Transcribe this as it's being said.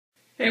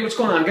Hey, what's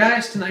going on,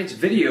 guys? Tonight's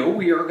video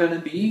we are going to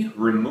be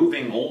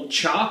removing old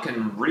chalk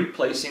and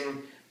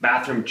replacing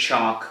bathroom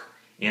chalk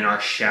in our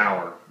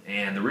shower.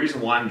 And the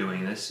reason why I'm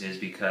doing this is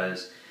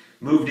because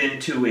I moved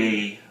into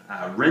a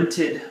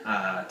rented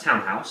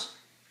townhouse,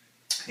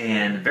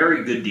 and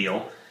very good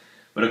deal.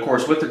 But of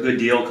course, with a good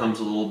deal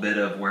comes a little bit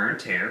of wear and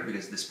tear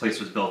because this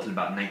place was built in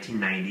about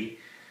 1990.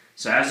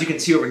 So as you can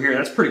see over here,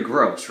 that's pretty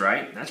gross,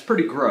 right? That's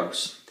pretty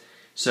gross.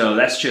 So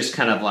that's just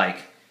kind of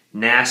like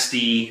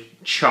nasty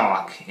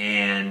chalk,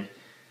 and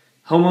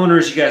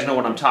homeowners, you guys know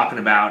what I'm talking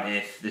about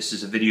if this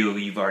is a video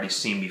you've already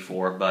seen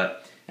before,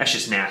 but that's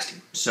just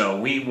nasty.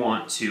 So we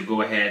want to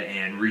go ahead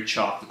and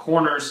re-chalk the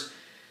corners,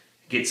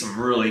 get some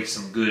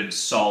good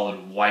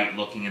solid white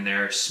looking in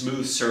there,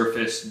 smooth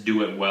surface,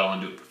 do it well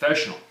and do it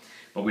professional,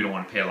 but we don't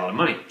want to pay a lot of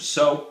money.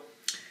 So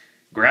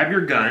grab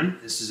your gun.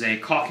 This is a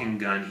caulking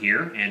gun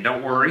here, and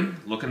don't worry,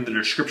 look in the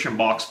description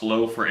box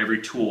below for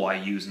every tool I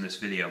use in this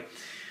video.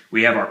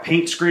 We have our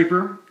paint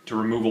scraper to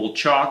remove old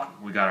chalk.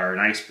 We got our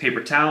nice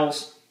paper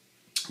towels.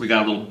 We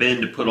got a little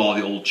bin to put all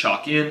the old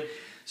chalk in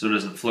so it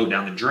doesn't float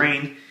down the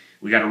drain.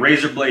 We got a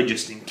razor blade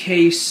just in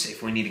case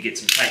if we need to get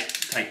some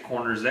tight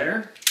corners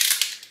there.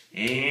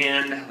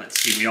 And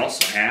let's see, we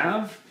also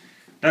have,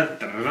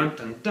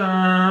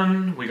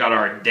 we got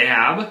our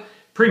DAB,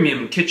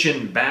 Premium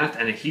Kitchen Bath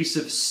and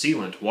Adhesive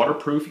Sealant,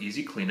 waterproof,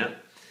 easy cleanup.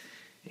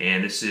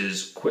 And this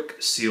is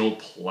Quick Seal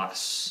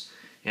Plus.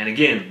 And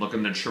again, look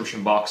in the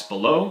description box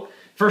below.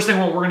 First thing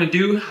what we're going to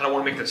do, I don't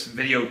want to make this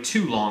video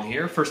too long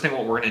here. First thing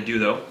what we're going to do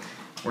though,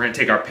 we're going to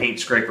take our paint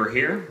scraper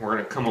here. We're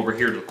going to come over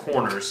here to the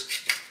corners,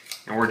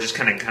 and we're just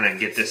kind of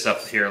get this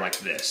up here like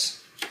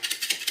this.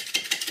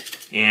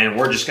 And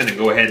we're just going to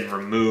go ahead and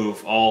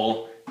remove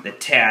all the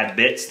tad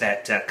bits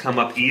that come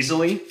up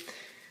easily.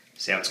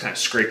 See how it's kind of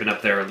scraping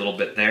up there a little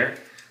bit there.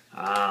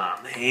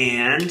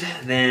 And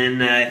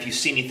then if you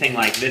see anything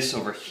like this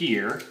over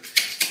here,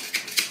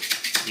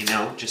 you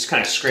know, just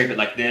kind of scrape it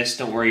like this.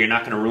 Don't worry, you're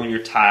not going to ruin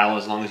your tile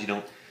as long as you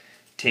don't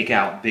take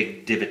out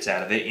big divots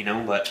out of it, you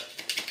know, but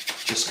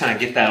just kind of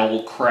get that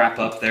old crap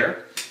up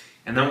there.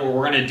 And then what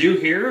we're going to do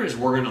here is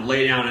we're going to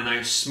lay down a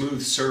nice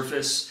smooth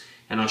surface,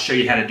 and I'll show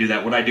you how to do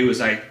that. What I do is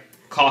I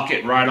caulk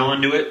it right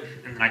onto it,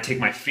 and then I take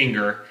my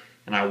finger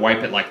and I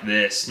wipe it like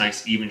this,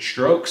 nice even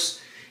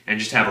strokes, and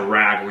just have a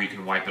rag where you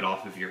can wipe it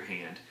off of your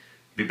hand.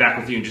 I'll be back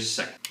with you in just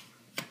a second.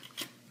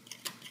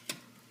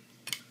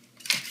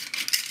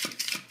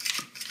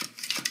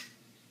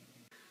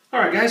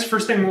 Alright guys,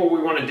 first thing what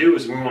we want to do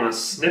is we want to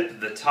snip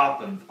the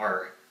top of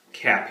our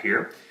cap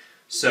here.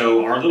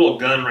 So our little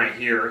gun right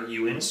here,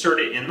 you insert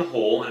it in the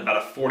hole in about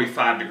a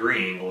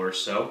 45-degree angle or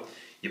so.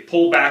 You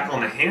pull back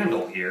on the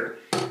handle here,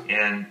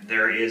 and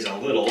there is a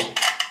little,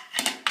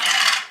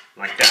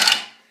 like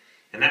that,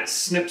 and that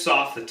snips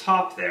off the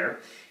top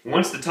there. And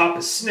once the top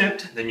is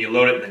snipped, then you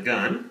load it in the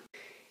gun.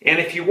 And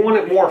if you want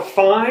it more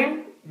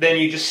fine, then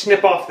you just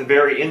snip off the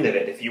very end of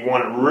it. If you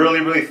want it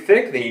really, really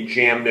thick, then you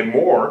jam it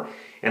more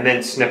and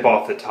then snip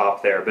off the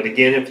top there. But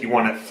again, if you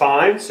want it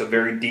fine, so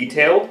very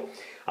detailed,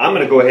 I'm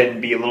going to go ahead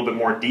and be a little bit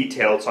more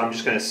detailed, so I'm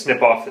just going to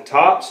snip off the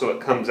top so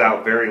it comes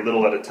out very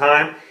little at a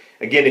time.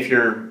 Again, if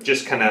you're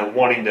just kind of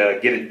wanting to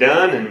get it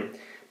done and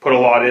put a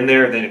lot in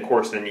there, then of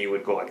course then you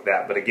would go like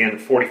that. But again,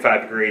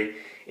 45-degree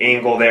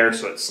angle there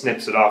so it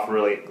snips it off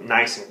really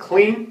nice and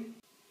clean.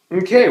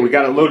 Okay, we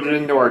got it loaded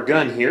into our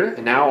gun here,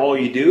 and now all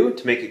you do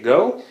to make it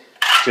go,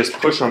 just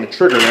push on the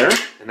trigger there,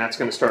 and that's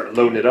going to start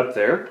loading it up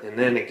there. And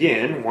then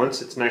again,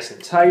 once it's nice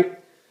and tight,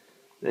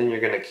 then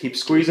you're going to keep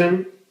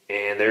squeezing,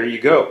 and there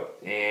you go.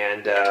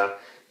 And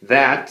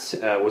that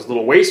was a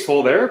little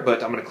wasteful there,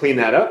 but I'm going to clean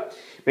that up.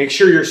 Make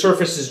sure your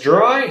surface is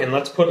dry, and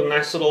let's put a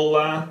nice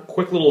little,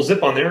 quick little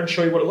zip on there and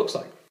show you what it looks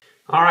like.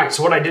 Alright,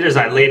 so what I did is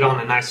I laid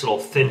on a nice little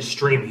thin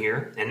stream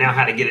here, and now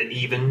how to get it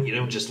even, you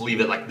don't just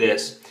leave it like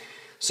this.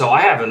 So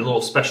I have a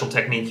little special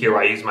technique here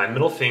where I use my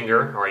middle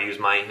finger, or I use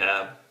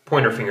my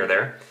pointer finger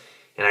there,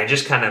 and I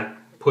just kind of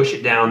push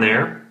it down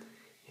there,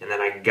 and then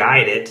I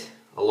guide it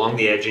along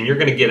the edge, and you're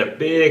going to get a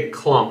big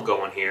clump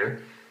going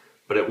here,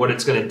 but what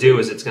it's going to do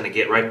is it's going to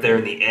get right there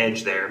in the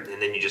edge there,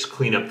 and then you just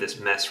clean up this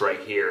mess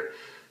right here,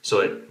 so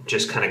it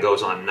just kind of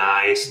goes on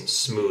nice and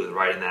smooth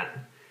right in that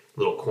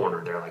little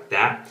corner there like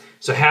that.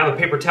 So have a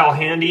paper towel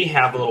handy,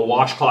 have a little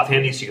washcloth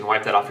handy so you can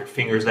wipe that off your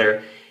fingers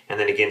there, and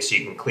then again so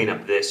you can clean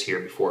up this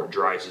here before it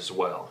dries as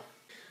well.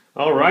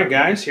 Alright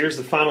guys, here's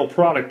the final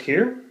product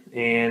here.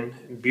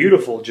 And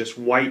beautiful, just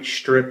white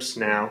strips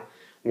now,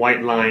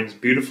 white lines,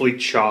 beautifully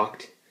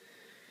chalked.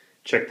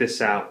 Check this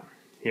out.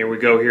 Here we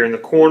go here in the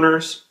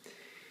corners.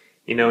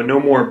 You know, no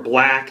more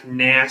black,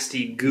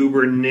 nasty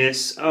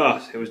gooberness.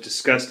 Oh, it was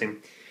disgusting.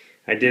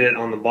 I did it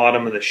on the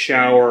bottom of the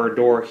shower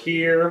door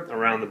here,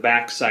 around the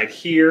back side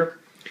here.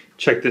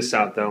 Check this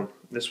out though.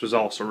 This was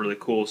also really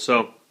cool.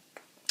 So,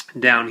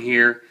 down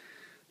here,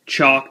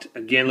 chalked.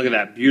 Again, look at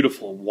that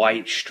beautiful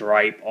white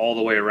stripe all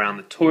the way around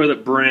the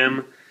toilet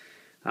brim.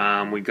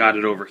 We got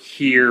it over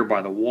here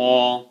by the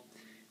wall.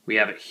 We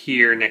have it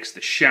here next to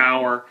the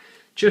shower.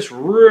 just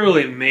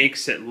really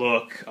makes it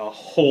look a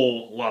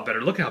whole lot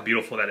better. Look how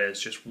beautiful that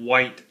is. Just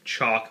white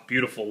chalk,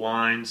 beautiful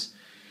lines.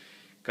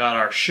 Got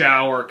our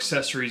shower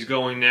accessories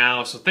going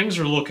now. So things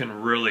are looking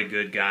really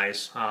good,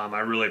 guys. I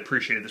really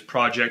appreciated this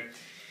project.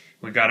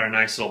 We got our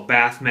nice little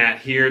bath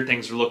mat here.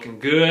 Things are looking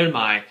good.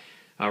 My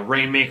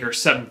Rainmaker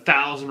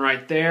 7000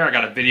 right there. I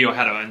got a video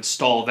how to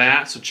install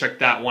that, so check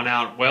that one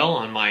out well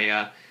on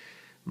my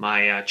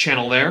my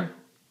channel there.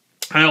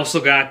 I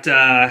also got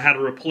how to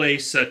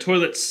replace a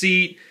toilet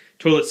seat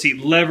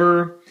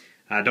lever.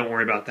 Don't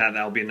worry about that.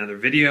 That'll be another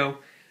video.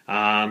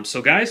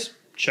 So guys,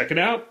 check it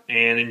out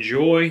and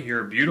enjoy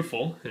your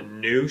beautiful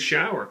new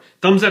shower.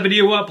 Thumbs that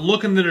video up.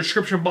 Look in the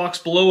description box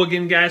below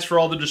again, guys, for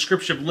all the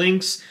descriptive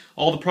links,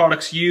 all the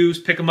products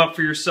used. Pick them up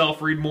for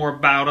yourself. Read more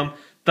about them.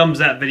 Thumbs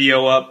that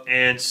video up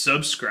and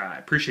subscribe.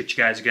 Appreciate you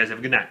guys. You guys have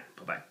a good night.